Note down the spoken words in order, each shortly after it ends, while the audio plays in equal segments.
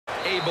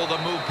able to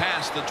move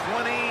past the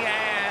 20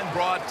 and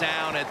brought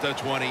down at the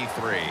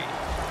 23.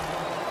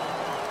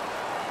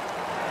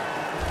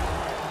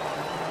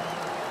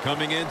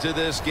 Coming into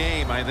this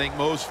game, I think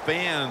most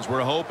fans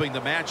were hoping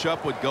the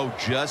matchup would go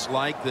just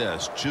like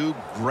this. Two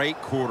great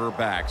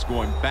quarterbacks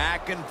going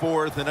back and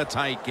forth in a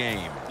tight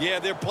game. Yeah,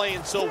 they're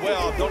playing so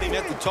well. Don't even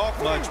have to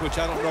talk much, which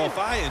I don't know if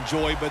I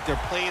enjoy, but they're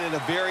playing at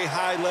a very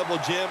high level,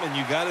 Jim, and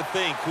you got to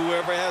think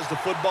whoever has the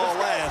football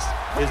last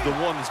is the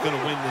one that's going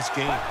to win this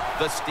game.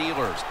 The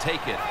Steelers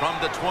take it from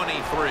the 23.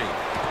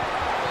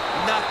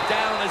 Knocked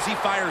down as he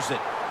fires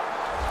it.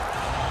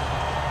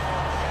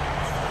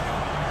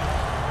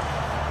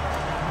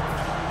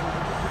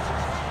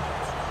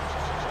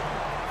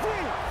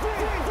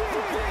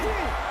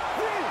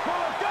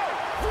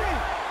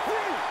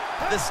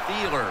 The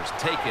Steelers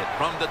take it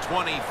from the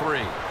 23.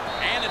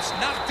 And it's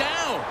knocked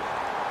down.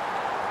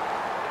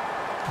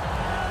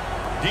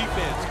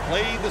 Defense,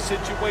 play the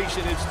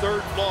situation. It's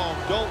 3rd and long.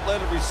 Don't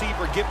let a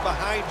receiver get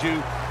behind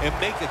you and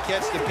make a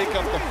catch to pick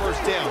up the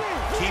first down.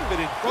 Keep it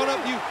in front of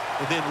you,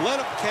 and then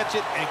let them catch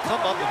it and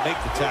come up and make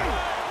the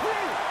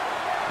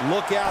tackle.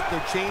 Look out.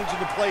 They're changing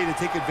the play to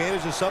take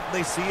advantage of something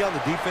they see on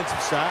the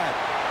defensive side.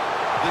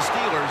 The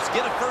Steelers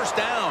get a first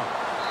down.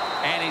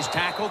 And he's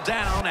tackled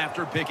down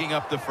after picking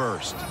up the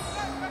first.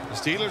 The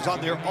Steelers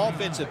on their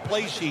offensive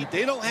play sheet,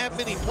 they don't have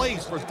many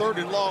plays for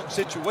 3rd and long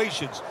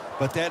situations,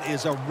 but that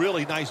is a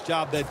really nice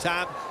job that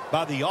time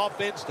by the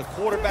offense, the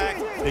quarterback.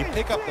 They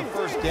pick up the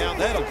first down.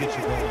 That'll get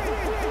you going.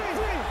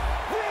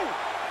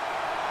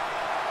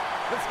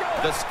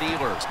 The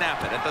Steelers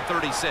snap it at the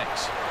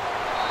 36.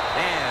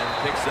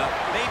 And picks up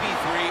maybe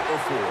 3 or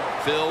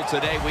 4. Phil,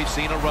 today we've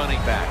seen a running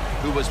back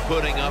who was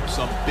putting up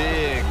some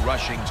big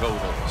rushing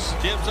totals.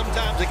 Jim,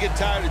 sometimes I get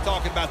tired of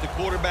talking about the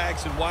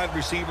quarterbacks and wide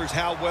receivers,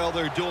 how well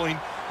they're doing.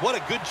 What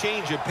a good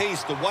change of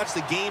pace to watch the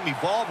game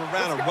evolve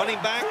around a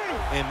running back.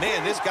 And,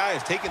 man, this guy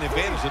is taking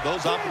advantage of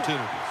those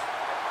opportunities.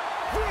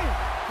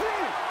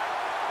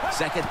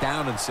 2nd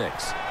down and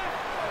 6.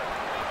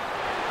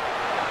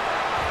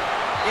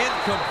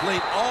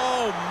 Incomplete,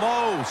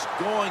 almost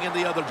going in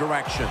the other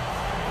direction.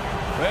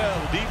 Well,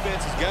 the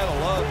defense has got to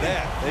love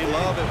that. They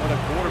love it when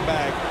a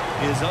quarterback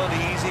is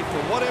uneasy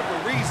for whatever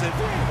reason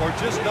or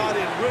just not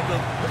in rhythm.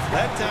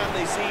 That time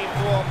they see him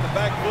throw off the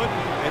back foot,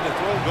 and the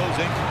throw goes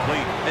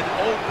incomplete. An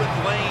open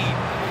lane.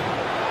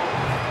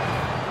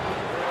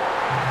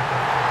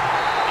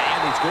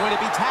 And he's going to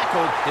be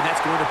tackled, and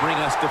that's going to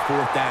bring us to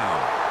 4th down.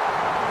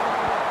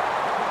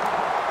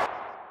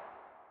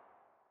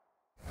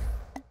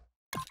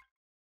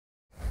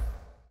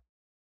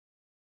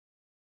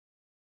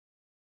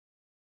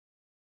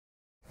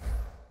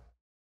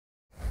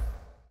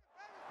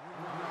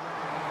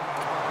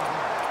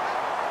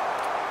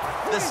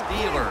 The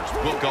Steelers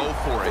will go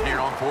for it here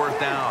on 4th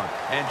down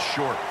and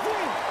short.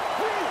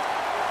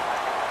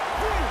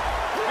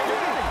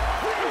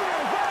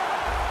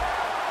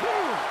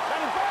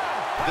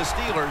 The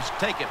Steelers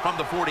take it from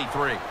the 43.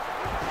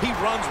 He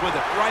runs with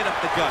it right up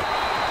the gut.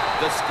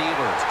 The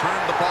Steelers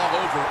turn the ball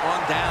over on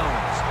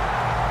downs.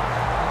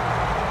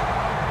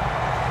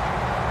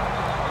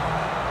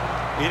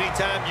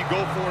 Anytime you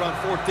go for it on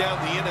 4th down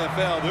in the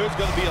NFL, there's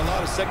going to be a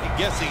lot of second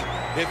guessing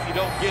if you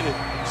don't get it.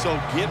 So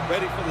get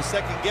ready for the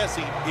second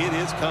guessing. It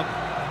is coming.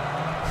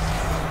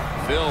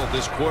 Phil,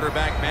 this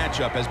quarterback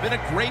matchup has been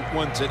a great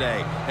one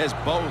today, as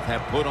both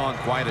have put on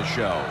quite a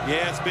show.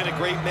 Yeah, it's been a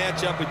great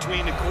matchup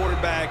between the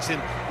quarterbacks. And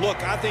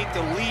look, I think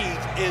the league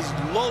is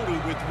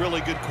loaded with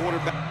really good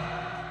quarterbacks.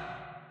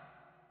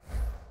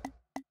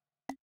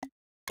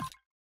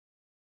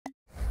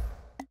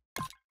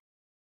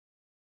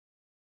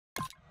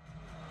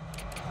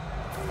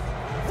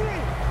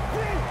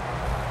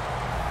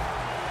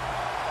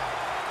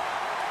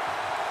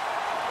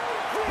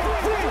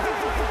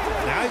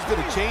 Now he's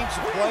going to change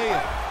the play.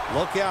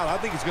 Look out. I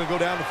think he's going to go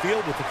down the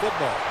field with the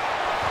football.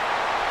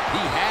 He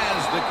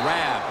has the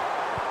grab.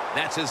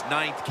 That's his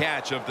 9th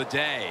catch of the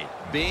day.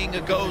 Being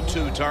a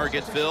go-to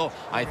target, Phil,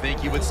 I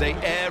think you would say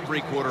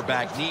every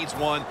quarterback needs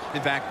one.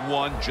 In fact,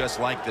 one just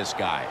like this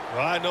guy.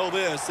 Well, I know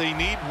this. They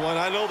need one.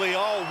 I know they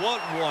all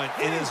want one.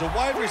 And as a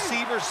wide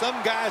receiver,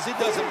 some guys, it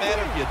doesn't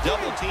matter if you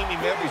double team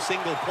him every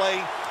single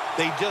play.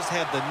 They just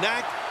have the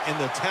knack and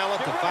the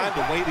talent to find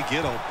a way to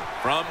get open.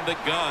 From the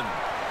gun.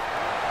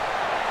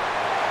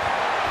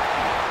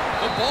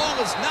 The ball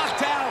is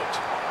knocked out.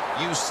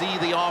 You see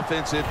the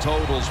offensive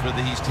totals for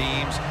these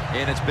teams,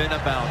 and it's been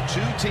about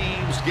 2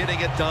 teams getting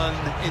it done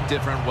in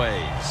different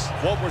ways.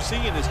 What we're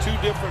seeing is 2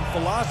 different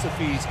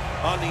philosophies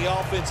on the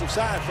offensive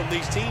side from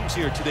these teams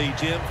here today,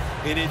 Jim.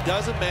 And it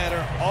doesn't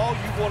matter. All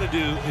you want to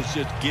do is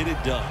just get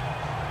it done.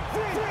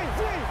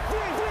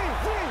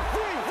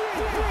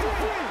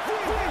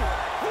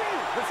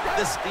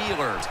 The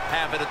Steelers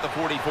have it at the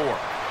 44.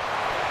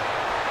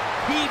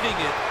 Heaving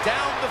it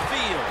down the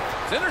field.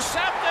 It's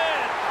intercepted.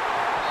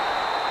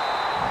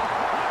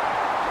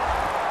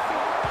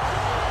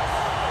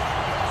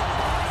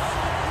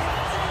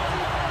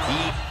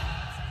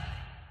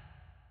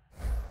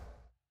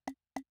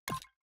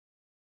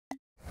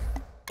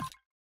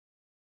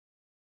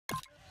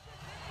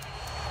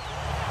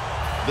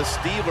 The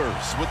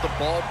Steelers with the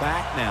ball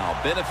back now,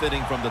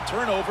 benefiting from the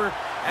turnover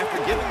after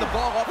giving the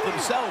ball up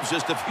themselves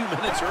just a few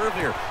minutes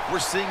earlier. We're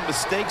seeing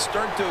mistakes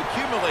start to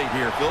accumulate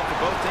here, Phil, for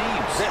both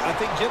teams. I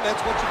think, Jim, that's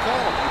what you call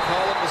them. You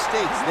call them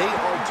mistakes. They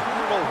are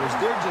turnovers.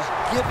 They're just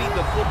giving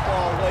the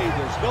football away.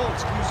 There's no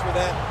excuse for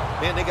that.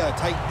 Man, they got to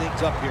tighten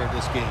things up here in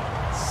this game.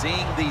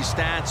 Seeing these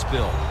stats,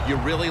 Bill, you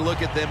really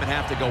look at them and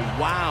have to go,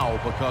 wow,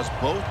 because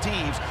both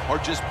teams are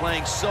just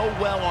playing so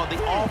well on the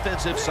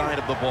offensive side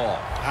of the ball.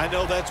 I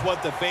know that's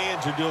what the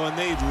fans are doing.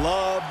 They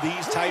love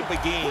these type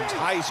of games.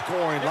 High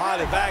scoring, a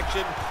lot of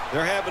action.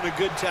 They're having a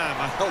good time.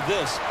 I know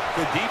this.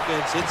 The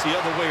defense, it's the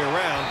other way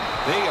around.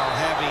 They are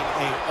having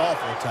an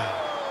awful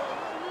time.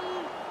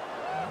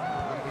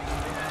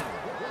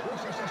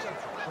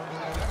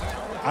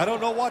 I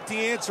don't know what the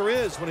answer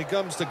is when it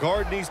comes to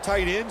guarding these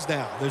tight ends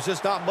now. There's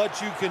just not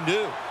much you can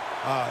do.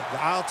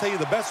 I'll tell you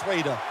the best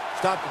way to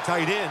stop the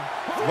tight end,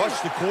 rush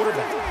the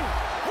quarterback.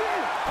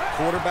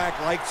 Quarterback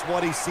likes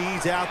what he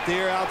sees out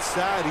there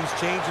outside. He's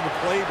changing the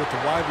play with the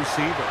wide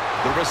receiver.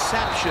 The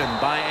reception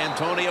by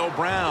Antonio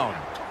Brown.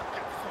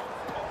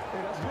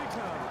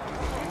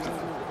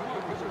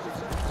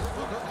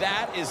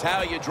 That is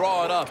how you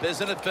draw it up,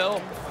 isn't it, Phil?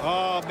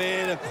 Oh,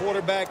 man, a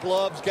quarterback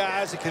loves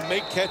guys that can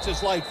make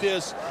catches like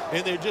this,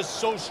 and they're just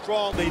so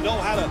strong. They know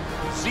how to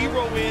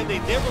zero in. They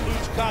never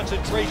lose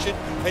concentration,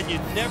 and you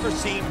never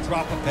see him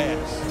drop a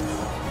pass.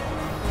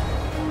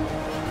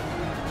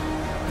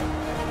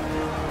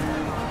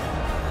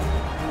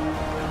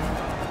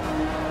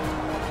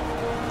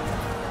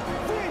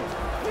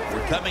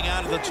 We're coming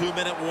out of the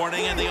 2-minute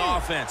warning, and the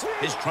offense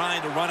is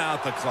trying to run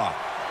out the clock.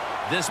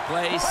 This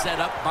play set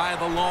up by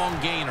the long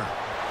gainer.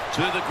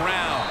 To the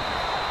ground.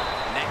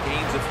 And that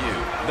gains a few.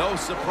 No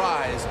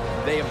surprise,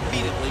 they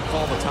immediately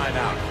call the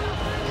timeout.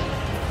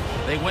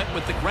 They went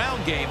with the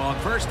ground game on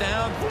first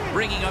down,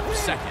 bringing up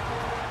second.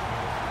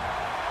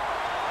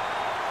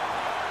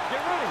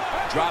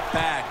 Drop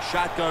back,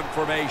 shotgun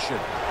formation.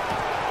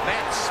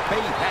 Matt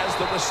Spate has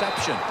the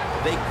reception.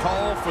 They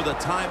call for the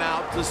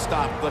timeout to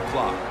stop the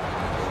clock.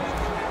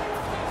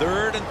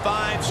 3rd and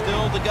 5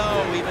 still to go,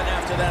 even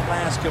after that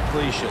last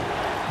completion.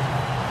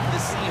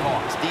 The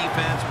Seahawks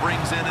defense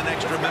brings in an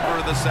extra member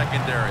of the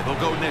secondary. They'll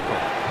go nickel.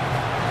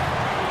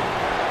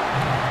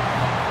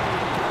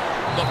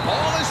 The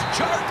ball is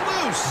charged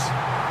loose.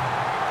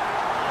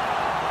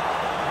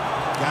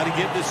 Got to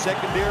give the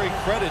secondary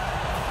credit.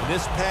 In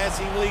this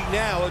passing league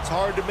now, it's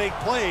hard to make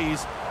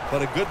plays,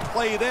 but a good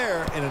play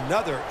there and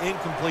another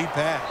incomplete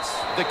pass.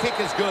 The kick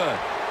is good.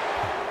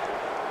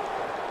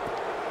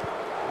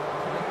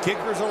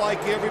 Kickers are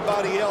like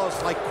everybody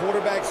else, like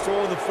quarterbacks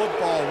throwing the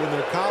football. When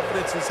their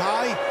confidence is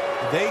high,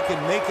 they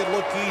can make it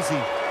look easy.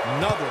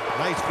 Another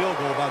nice field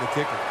goal by the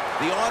kicker.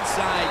 The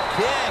onside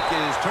kick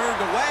is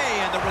turned away,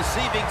 and the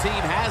receiving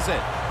team has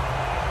it.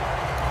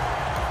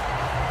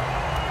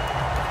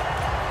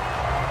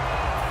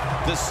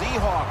 The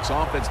Seahawks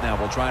offense now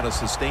will try to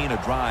sustain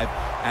a drive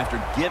after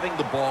giving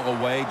the ball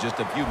away just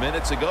a few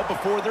minutes ago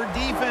before their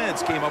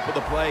defense came up with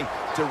a play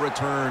to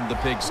return the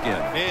pigskin.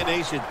 Man,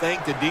 they should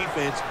thank the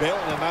defense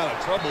bailing them out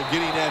of trouble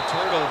getting that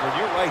turnover. And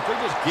you're right,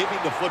 they're just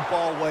giving the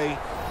football away,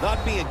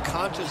 not being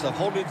conscious of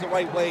holding it the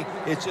right way.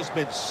 It's just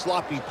been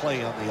sloppy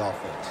play on the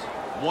offense.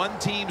 One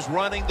team's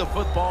running the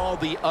football,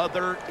 the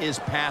other is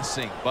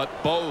passing, but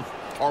both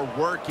are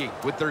working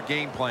with their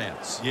game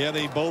plans. Yeah,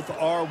 they both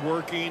are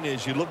working.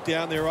 As you look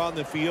down there on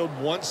the field,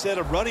 one set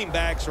of running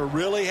backs are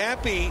really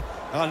happy.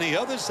 On the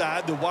other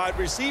side, the wide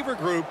receiver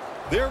group,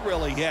 they're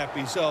really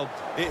happy. So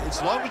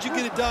as long as you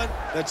get it done,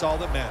 that's all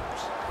that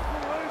matters.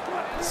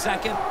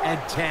 2nd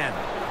and 10.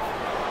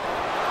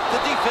 The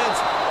defense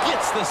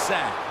gets the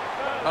sack.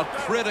 A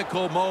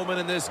critical moment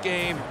in this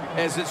game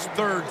as it's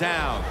 3rd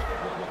down.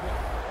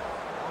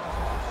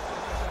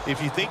 If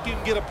you think you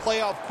can get a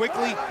playoff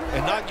quickly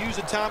and not use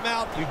a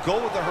timeout, you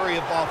go with a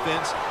hurry-up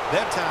offense.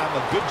 That time,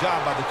 a good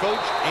job by the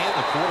coach and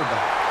the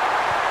quarterback.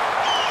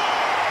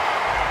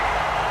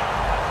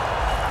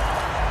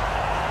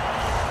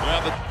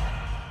 Well,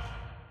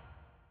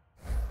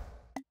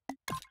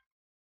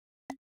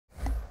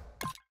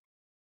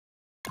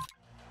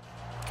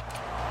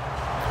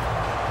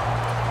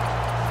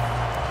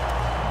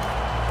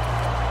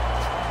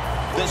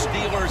 the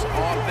Steelers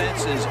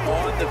offense is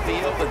on the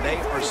field, and they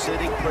are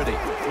sitting pretty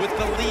with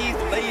the lead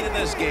late in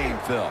this game,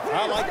 Phil.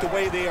 I like the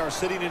way they are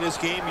sitting in this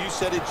game. You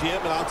said it,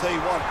 Jim, and I'll tell you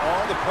what,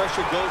 all the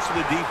pressure goes to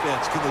the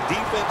defense. Can the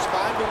defense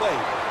find a way?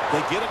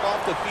 They get them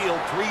off the field,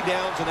 3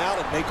 downs and out,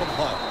 and make them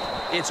punt.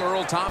 It's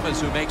Earl Thomas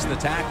who makes the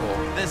tackle.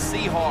 The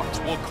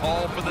Seahawks will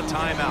call for the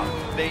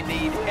timeout. They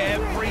need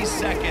every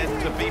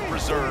second to be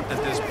preserved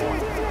at this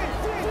point.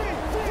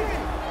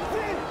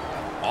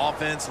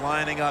 Offense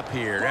lining up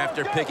here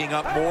after picking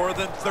up more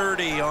than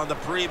 30 on the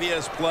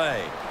previous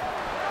play.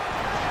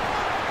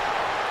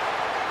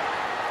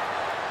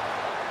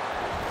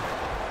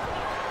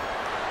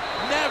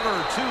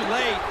 Never too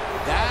late.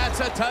 That's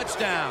a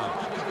touchdown.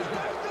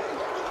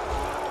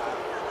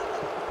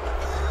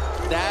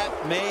 That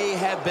may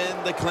have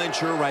been the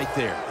clincher right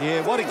there.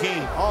 Yeah, what a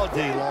game all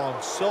day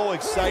long. So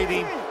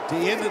exciting. to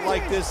end it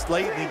like this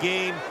late in the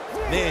game,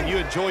 man, you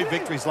enjoy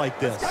victories like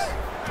this.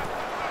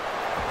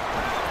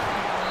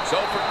 So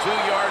for 2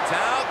 yards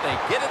out, they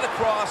get it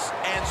across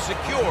and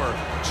secure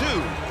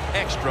 2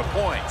 extra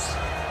points.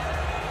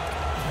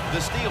 The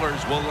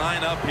Steelers will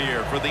line up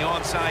here for the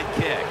onside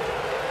kick.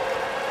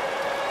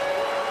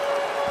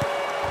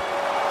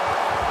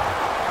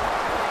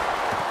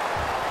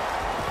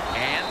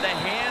 And the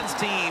hands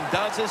team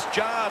does its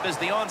job as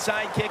the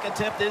onside kick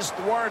attempt is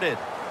thwarted.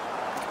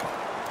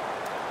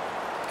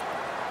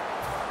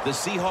 The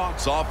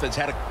Seahawks offense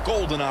had a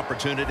golden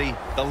opportunity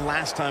the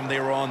last time they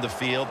were on the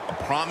field. A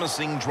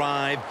promising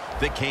drive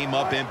that came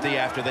up empty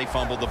after they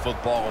fumbled the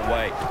football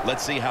away.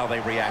 Let's see how they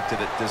reacted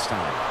it this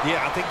time.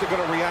 Yeah, I think they're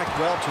going to react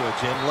well to it,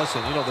 Jim.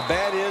 Listen, you know, the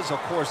bad is, of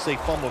course, they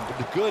fumbled. But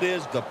the good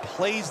is the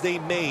plays they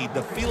made,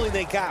 the feeling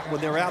they got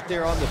when they're out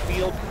there on the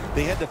field.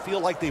 They had to feel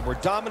like they were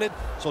dominant.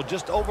 So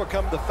just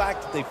overcome the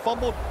fact that they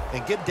fumbled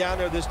and get down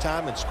there this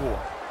time and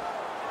score.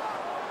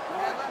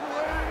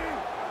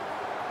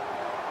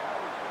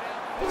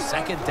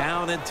 Second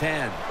down and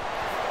 10.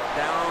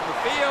 Down the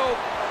field.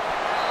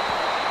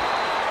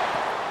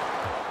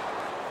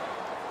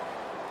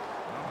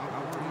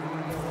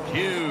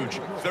 Huge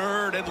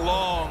 3rd and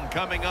long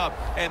coming up,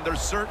 and they're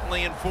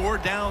certainly in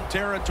 4-down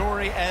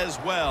territory as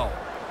well.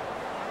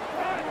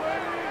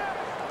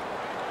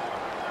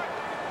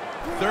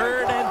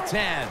 3rd and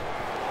 10.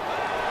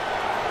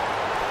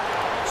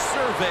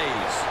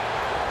 Surveys.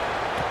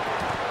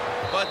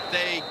 But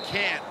they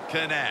can't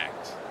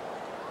connect.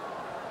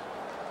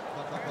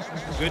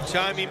 Good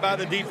timing by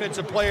the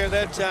defensive player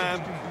that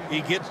time.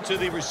 He gets to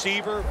the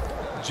receiver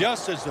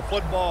just as the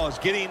football is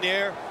getting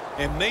there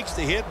and makes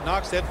the hit,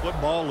 knocks that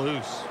football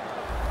loose.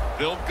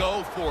 They'll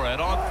go for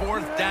it on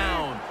 4th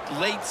down,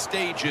 late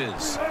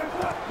stages.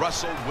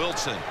 Russell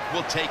Wilson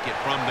will take it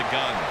from the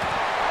gun.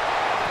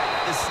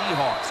 The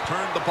Seahawks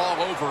turn the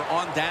ball over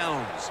on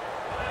downs.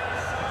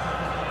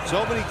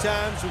 So many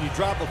times when you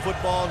drop a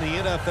football in the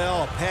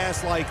NFL, a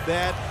pass like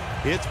that,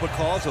 it's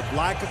because of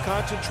lack of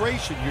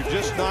concentration. You're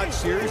just not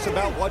serious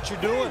about what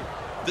you're doing.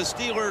 The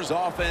Steelers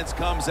offense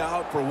comes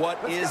out for what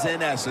is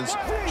in essence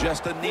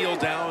just a kneel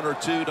down or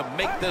two to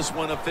make this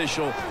one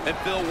official. And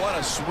Phil, what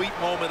a sweet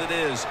moment it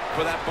is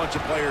for that bunch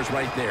of players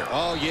right there.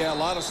 Oh yeah, a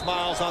lot of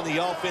smiles on the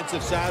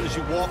offensive side as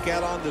you walk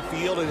out on the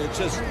field. And it's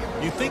just,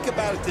 you think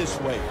about it this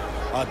way.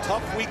 A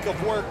tough week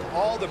of work,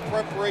 all the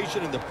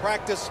preparation and the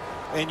practice,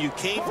 and you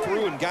came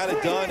through and got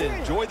it done and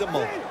enjoy the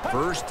moment.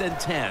 1st and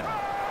 10.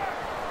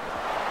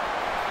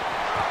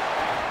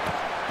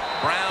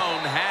 Brown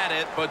had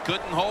it, but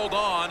couldn't hold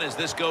on as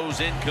this goes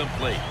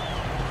incomplete.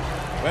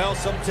 Well,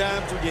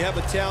 sometimes when you have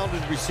a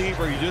talented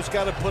receiver, you just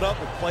got to put up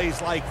with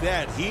plays like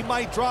that. He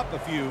might drop a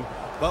few,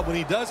 but when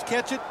he does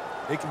catch it,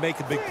 it can make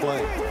a big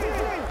play.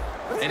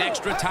 An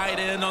extra tight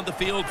end on the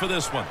field for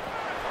this one.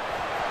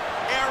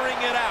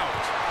 Airing it out.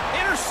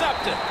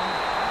 Intercepted.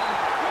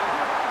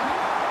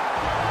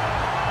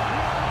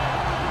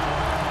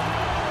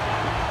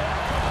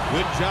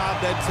 Good job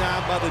that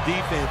time by the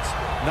defense.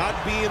 Not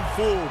being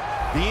fooled.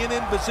 Being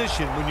in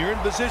position. When you're in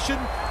position,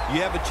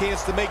 you have a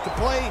chance to make the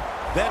play.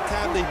 That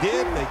time they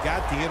did. They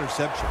got the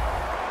interception.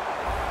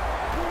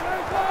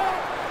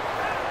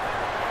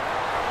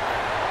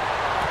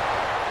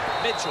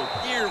 Mitchell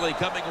nearly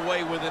coming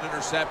away with an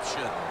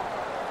interception.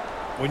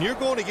 When you're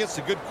going against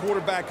a good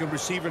quarterback and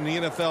receiver in the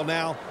NFL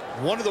now,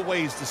 one of the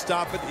ways to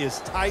stop it is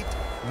tight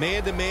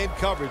man-to-man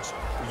coverage.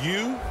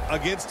 You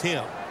against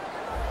him.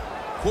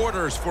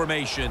 Quarters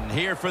formation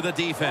here for the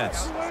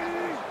defense.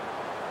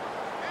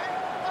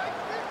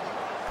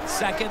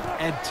 2nd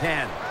and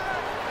 10.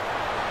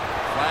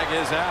 Flag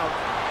is out.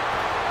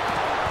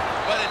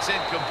 But it's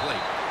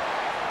incomplete.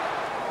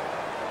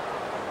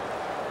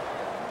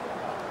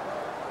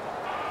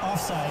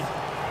 Offside.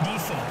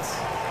 Defense.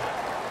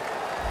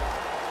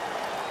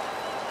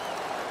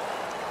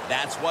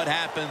 That's what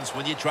happens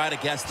when you try to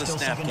guess the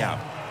snap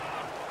count.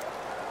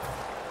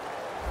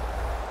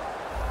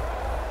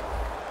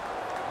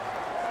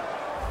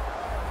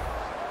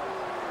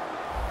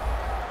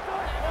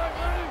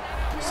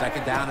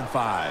 2nd down and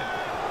 5.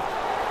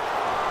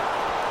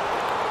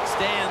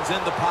 Stands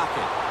in the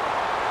pocket.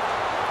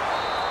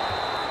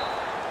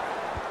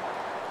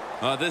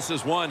 This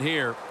is one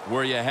here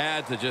where you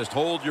had to just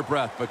hold your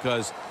breath,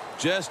 because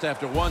just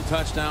after one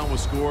touchdown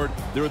was scored,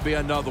 there would be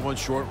another one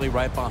shortly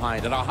right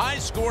behind it. A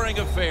high-scoring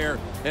affair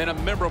and a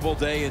memorable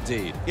day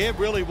indeed. It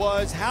really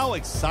was. How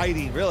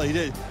exciting, really.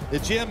 The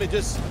Jim, it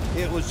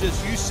was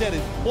just, you said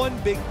it, one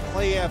big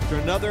play after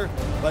another,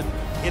 but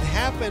it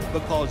happened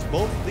because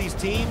both of these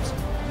teams,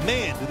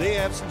 man, do they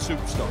have some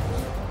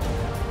superstars.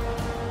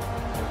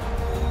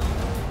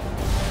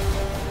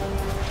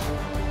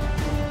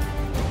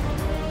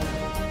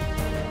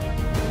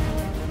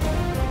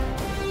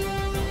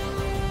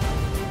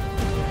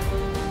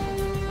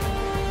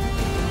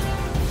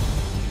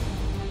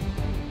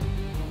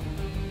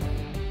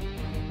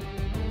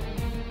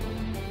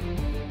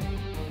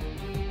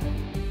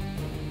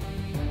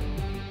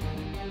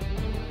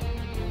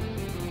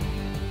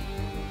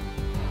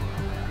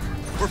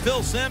 We're For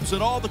Phil Simms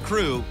and all the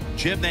crew,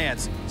 Jim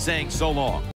Nantz saying so long.